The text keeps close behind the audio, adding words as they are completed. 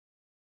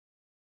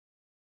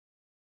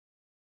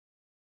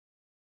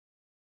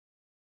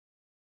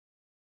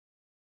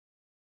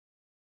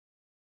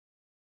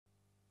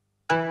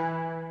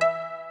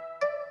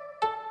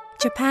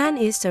Japan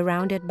is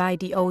surrounded by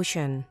the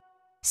ocean.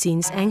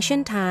 Since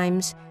ancient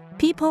times,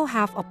 people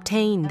have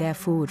obtained their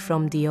food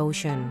from the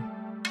ocean.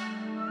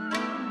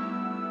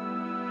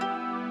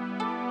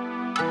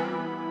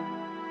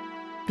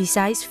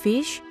 Besides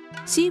fish,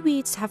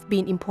 seaweeds have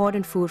been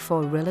important food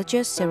for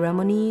religious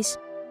ceremonies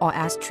or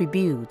as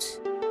tributes.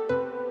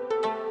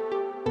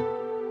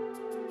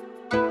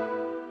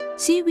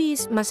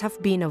 Seaweeds must have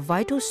been a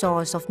vital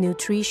source of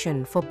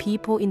nutrition for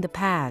people in the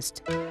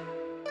past.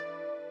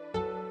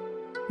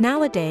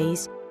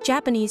 Nowadays,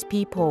 Japanese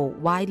people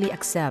widely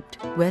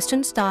accept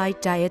Western-style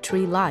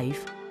dietary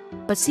life,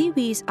 but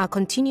seaweeds are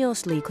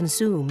continuously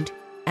consumed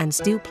and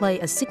still play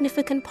a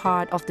significant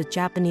part of the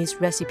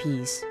Japanese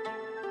recipes.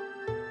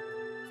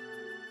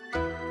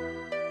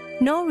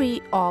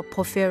 Nori or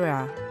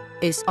Porphyra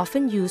is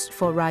often used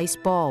for rice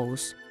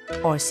balls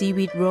or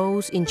seaweed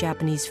rolls in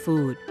Japanese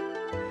food.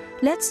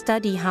 Let's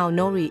study how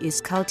nori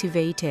is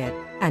cultivated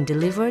and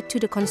delivered to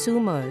the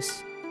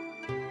consumers.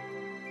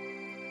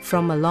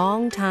 From a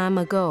long time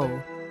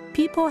ago,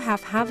 people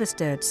have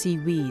harvested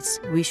seaweeds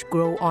which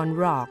grow on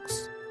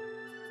rocks.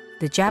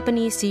 The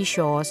Japanese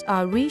seashores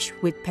are rich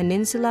with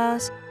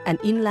peninsulas and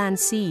inland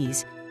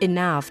seas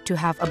enough to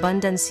have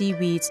abundant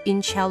seaweeds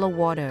in shallow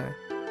water.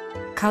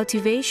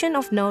 Cultivation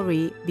of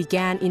nori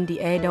began in the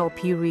Edo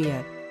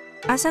period.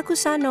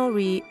 Asakusa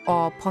nori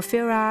or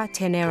Porphyra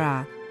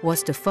tenera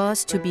was the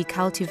first to be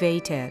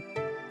cultivated.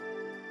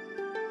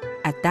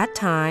 At that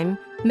time,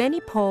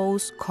 many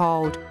poles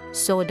called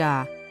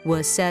soda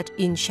were set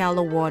in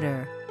shallow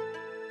water.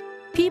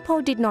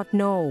 People did not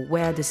know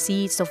where the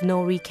seeds of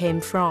nori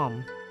came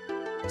from,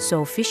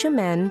 so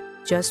fishermen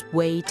just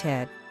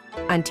waited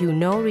until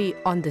nori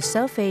on the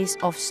surface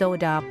of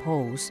soda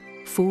poles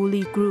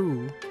fully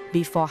grew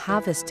before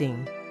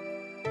harvesting.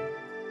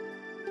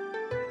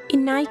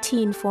 In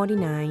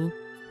 1949,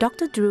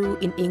 Dr. Drew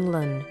in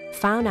England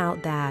found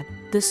out that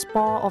the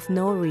spore of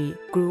nori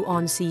grew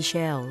on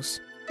seashells.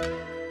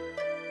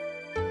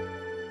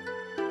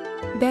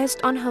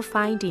 Based on her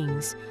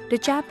findings, the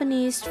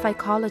Japanese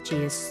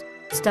phycologists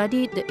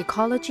studied the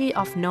ecology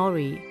of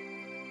nori.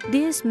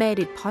 This made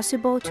it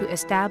possible to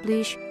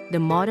establish the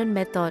modern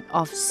method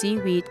of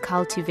seaweed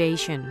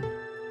cultivation.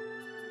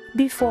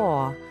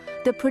 Before,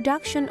 the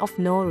production of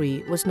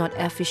nori was not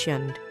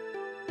efficient,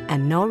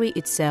 and nori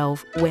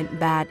itself went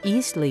bad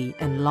easily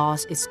and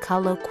lost its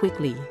color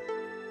quickly.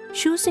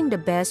 Choosing the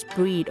best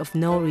breed of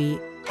nori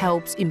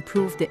helps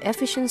improve the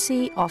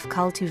efficiency of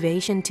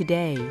cultivation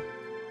today.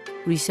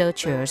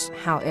 Researchers,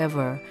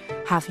 however,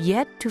 have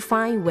yet to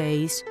find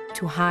ways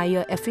to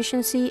higher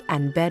efficiency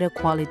and better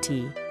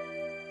quality.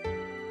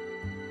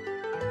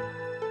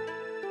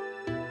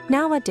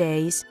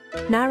 Nowadays,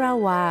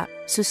 Narawa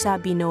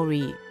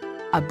susabinori,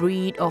 a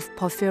breed of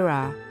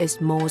Porphyra,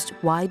 is most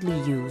widely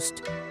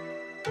used.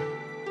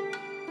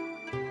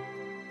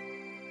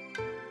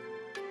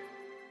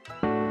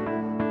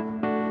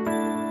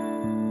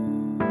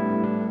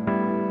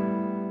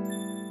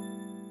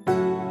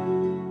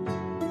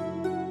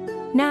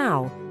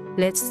 Now,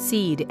 let's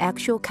see the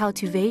actual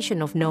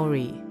cultivation of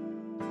nori.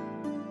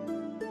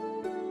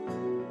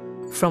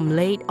 From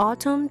late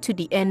autumn to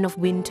the end of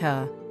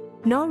winter,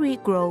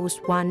 nori grows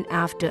one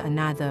after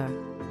another.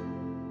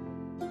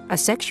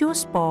 Asexual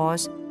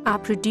spores are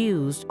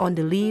produced on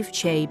the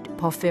leaf-shaped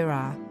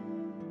Porphyra,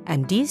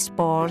 and these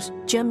spores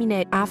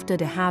germinate after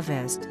the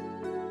harvest.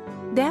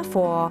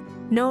 Therefore,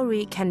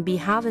 nori can be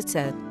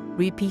harvested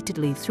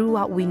repeatedly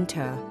throughout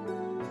winter.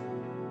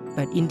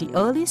 But in the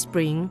early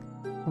spring,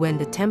 when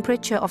the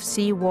temperature of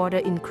seawater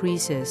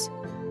increases,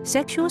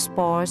 sexual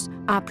spores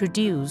are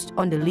produced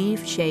on the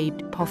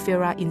leaf-shaped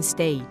Porphyra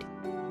instead.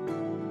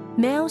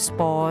 Male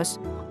spores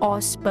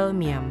or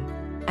spermium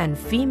and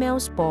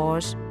female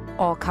spores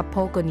or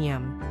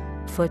carpogonium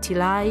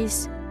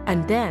fertilize,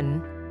 and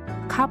then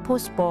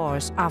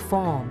carpospores are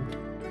formed.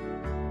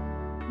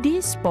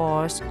 These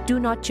spores do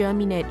not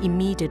germinate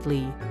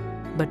immediately,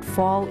 but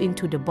fall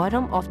into the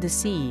bottom of the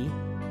sea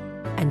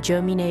and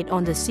germinate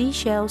on the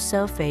seashell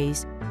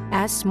surface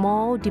as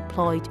small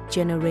diploid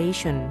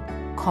generation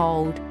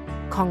called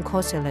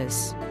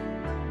conchoceles.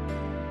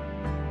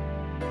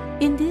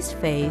 In this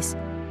phase,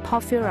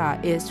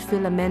 Porphyra is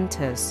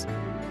filamentous.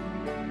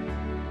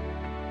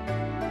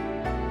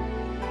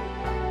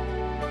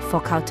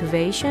 For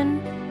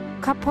cultivation,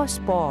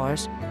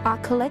 carpospores are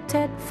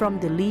collected from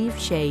the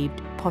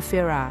leaf-shaped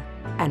Porphyra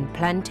and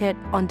planted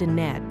on the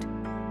net.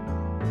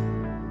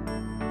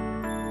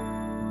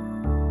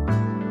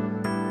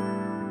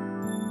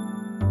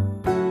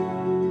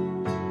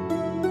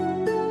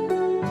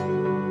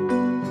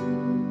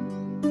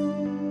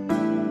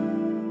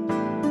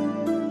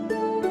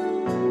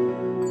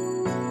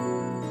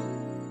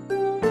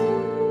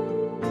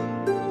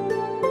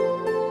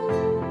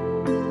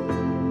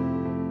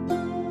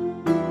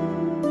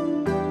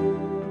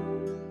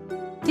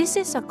 This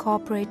is a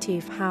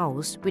cooperative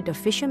house with a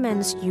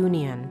fishermen's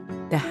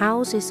union. The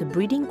house is a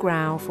breeding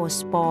ground for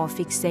spore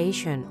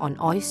fixation on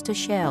oyster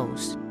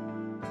shells.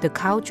 The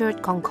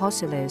cultured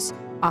conchoceles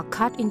are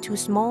cut into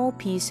small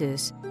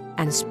pieces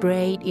and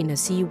sprayed in a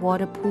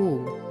seawater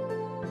pool.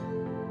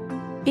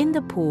 In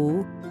the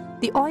pool,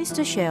 the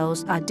oyster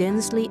shells are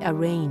densely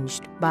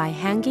arranged by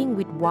hanging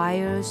with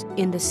wires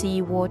in the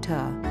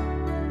seawater.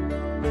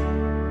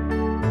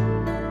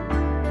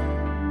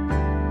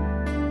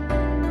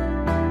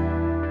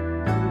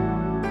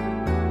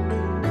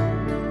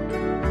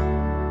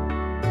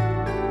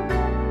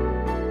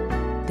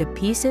 The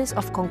pieces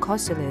of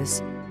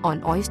conchosilus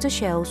on oyster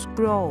shells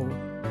grow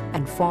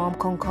and form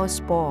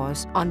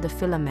conchospores on the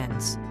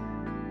filaments.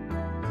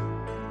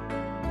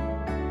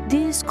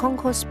 These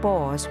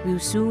conchospores will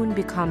soon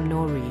become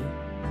nori.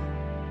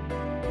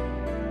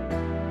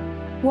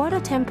 Water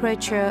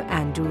temperature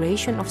and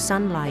duration of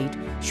sunlight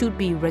should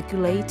be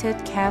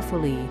regulated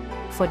carefully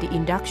for the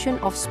induction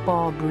of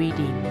spore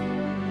breeding.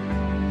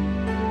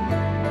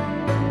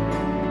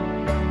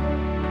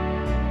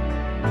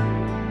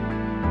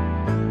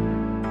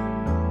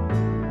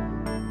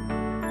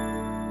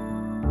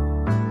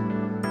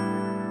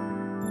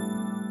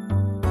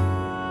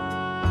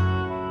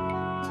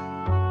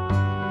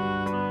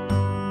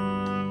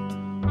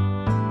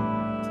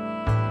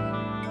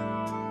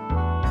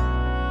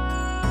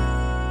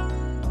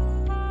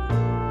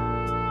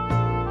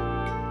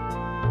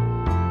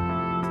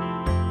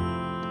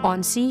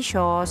 On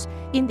seashores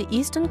in the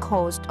eastern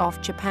coast of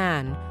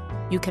Japan,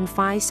 you can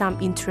find some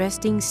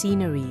interesting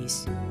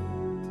sceneries.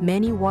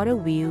 Many water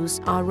wheels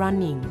are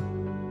running.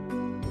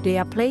 They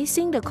are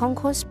placing the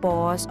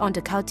conchospores on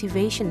the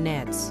cultivation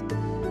nets.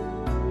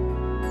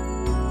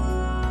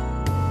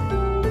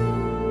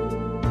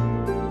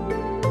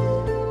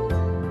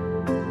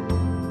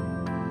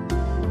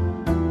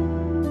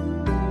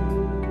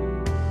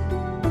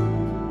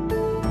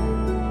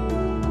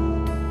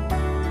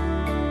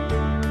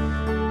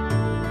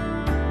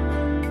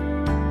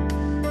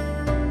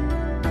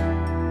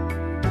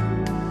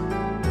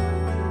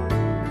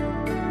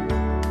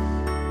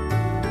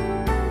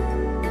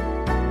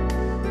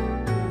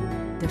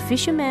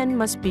 Fishermen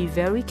must be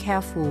very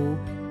careful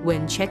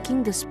when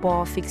checking the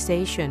spore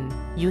fixation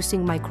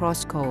using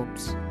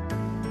microscopes.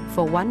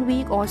 For 1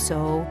 week or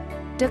so,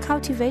 the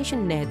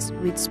cultivation nets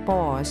with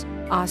spores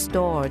are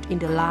stored in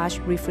the large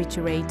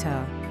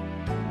refrigerator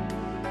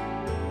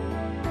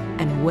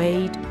and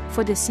wait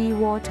for the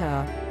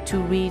seawater to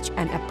reach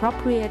an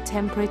appropriate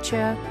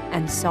temperature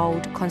and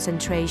salt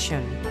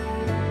concentration.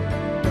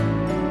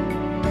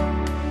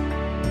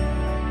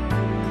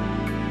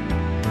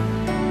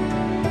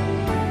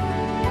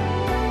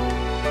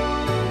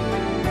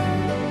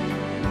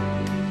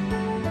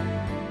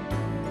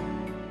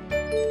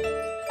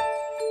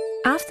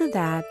 After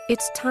that,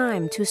 it's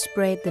time to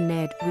spread the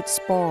net with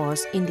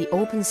spores in the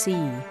open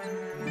sea.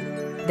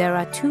 There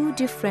are 2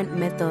 different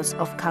methods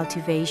of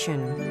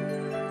cultivation.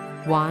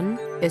 One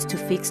is to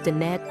fix the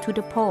net to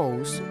the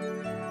poles,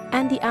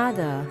 and the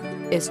other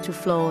is to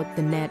float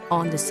the net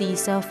on the sea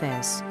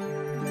surface.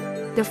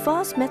 The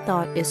first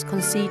method is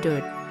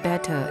considered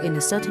better in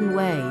a certain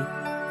way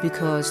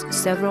because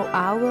several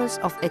hours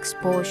of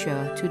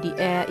exposure to the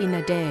air in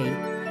a day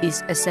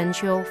is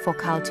essential for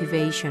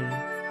cultivation.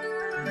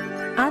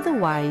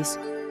 Otherwise,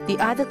 the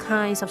other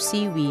kinds of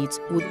seaweeds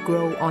would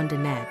grow on the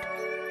net.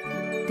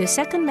 The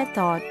second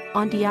method,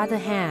 on the other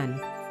hand,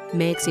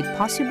 makes it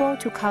possible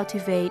to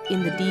cultivate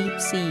in the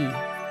deep sea.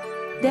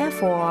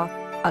 Therefore,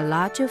 a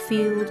larger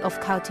field of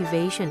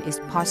cultivation is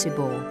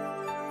possible.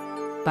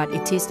 But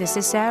it is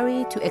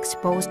necessary to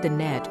expose the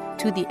net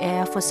to the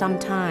air for some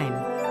time.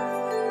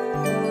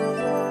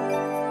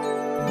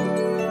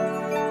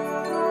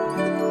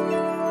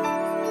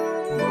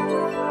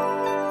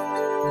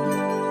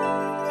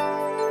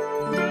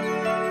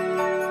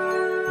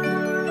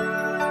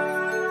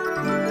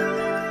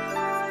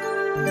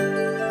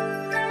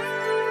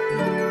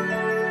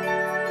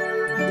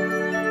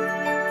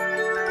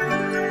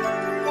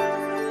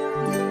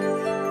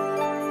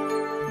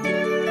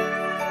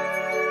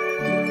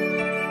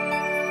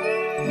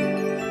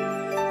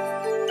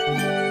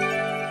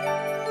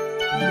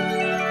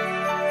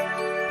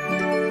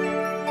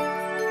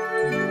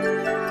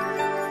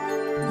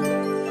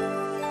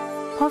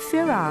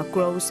 Porphyra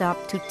grows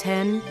up to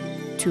 10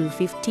 to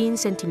 15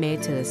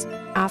 centimeters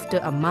after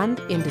a month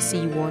in the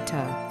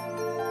seawater.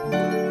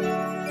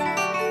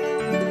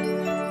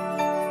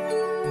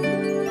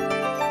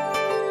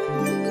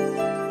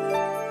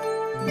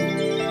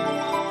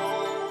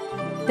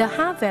 The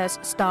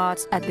harvest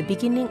starts at the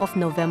beginning of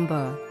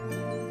November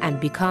and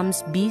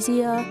becomes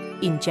busier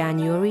in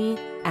January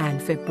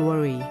and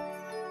February.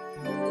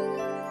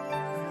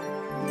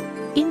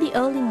 In the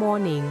early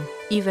morning,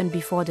 even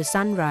before the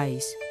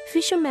sunrise,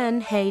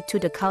 fishermen head to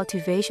the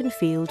cultivation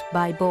field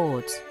by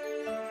boats.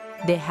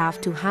 They have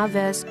to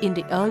harvest in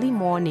the early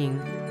morning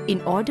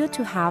in order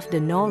to have the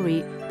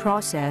nori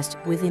processed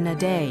within a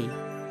day.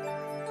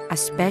 A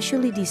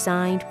specially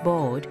designed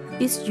boat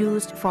is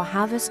used for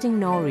harvesting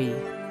nori.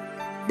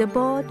 The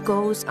boat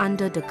goes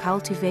under the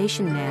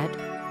cultivation net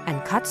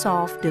and cuts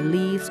off the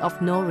leaves of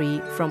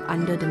nori from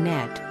under the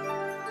net.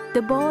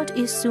 The boat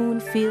is soon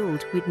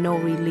filled with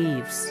nori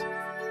leaves.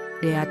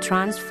 They are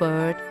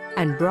transferred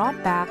and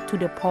brought back to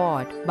the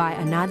port by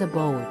another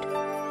boat.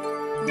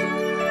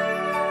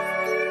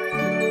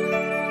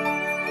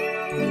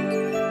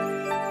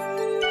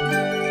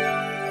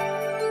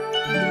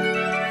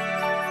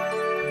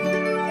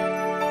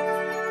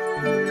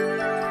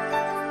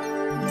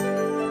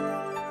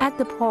 At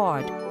the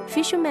port,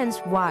 fishermen's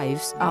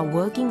wives are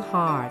working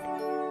hard.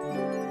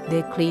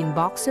 They clean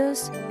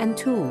boxes and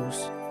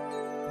tools.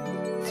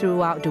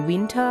 Throughout the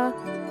winter,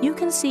 you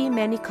can see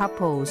many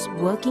couples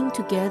working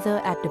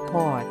together at the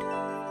port.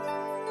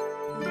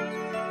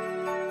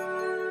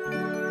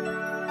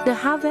 The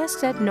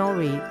harvested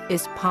nori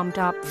is pumped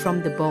up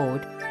from the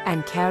boat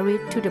and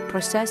carried to the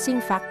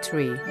processing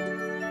factory.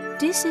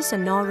 This is a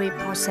nori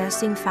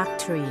processing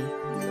factory.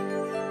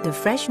 The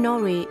fresh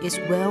nori is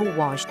well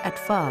washed at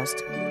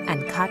first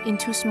and cut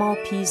into small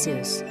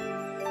pieces.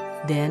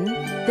 Then,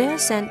 they are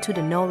sent to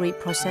the nori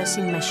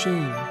processing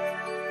machine.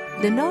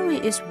 The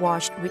nori is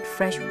washed with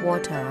fresh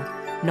water,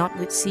 not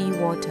with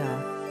seawater.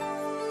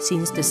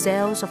 Since the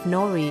cells of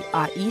nori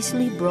are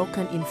easily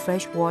broken in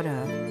fresh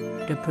water,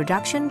 the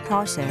production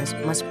process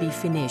must be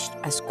finished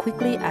as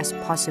quickly as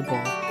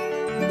possible.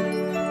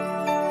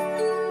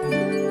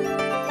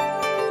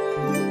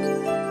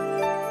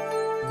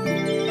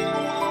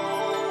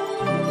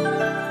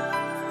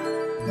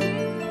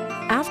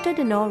 After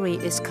the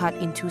nori is cut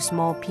into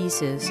small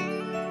pieces,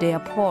 they are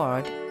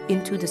poured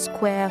into the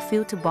square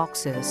filter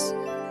boxes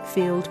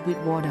filled with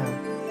water.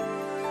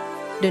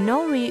 The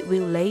nori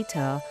will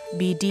later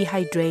be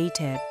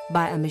dehydrated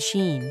by a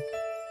machine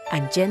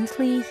and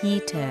gently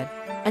heated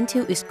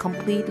until it's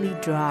completely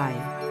dry.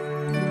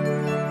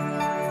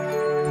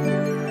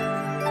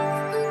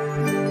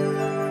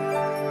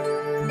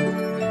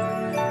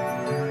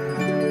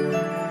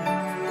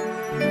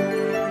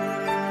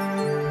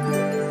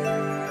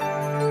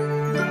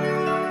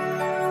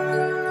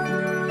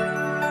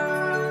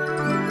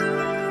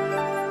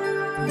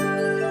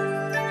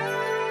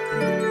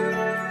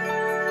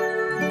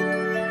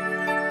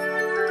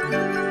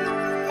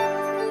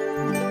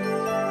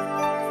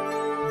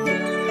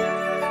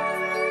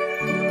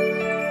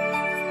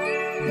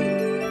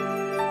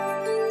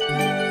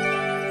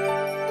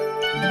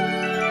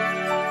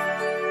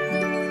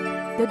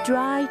 The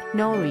dried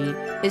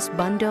nori is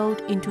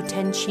bundled into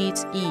 10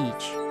 sheets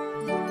each,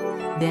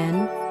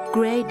 then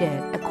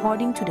graded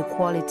according to the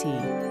quality.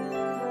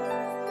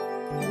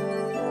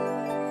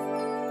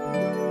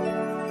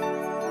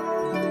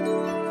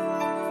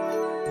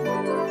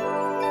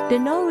 The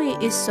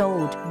nori is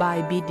sold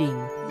by bidding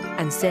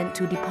and sent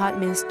to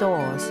department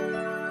stores,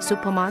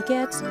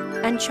 supermarkets,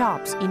 and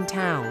shops in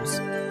towns.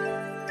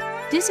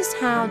 This is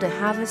how the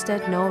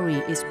harvested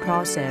nori is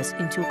processed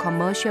into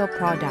commercial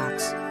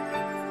products.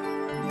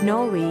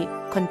 Nori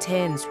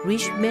contains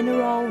rich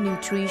mineral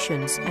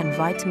nutrition and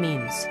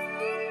vitamins.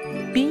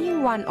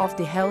 Being one of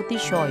the healthy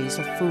choice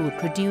of food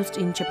produced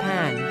in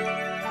Japan,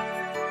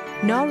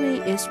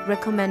 nori is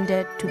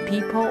recommended to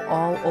people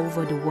all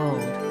over the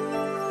world.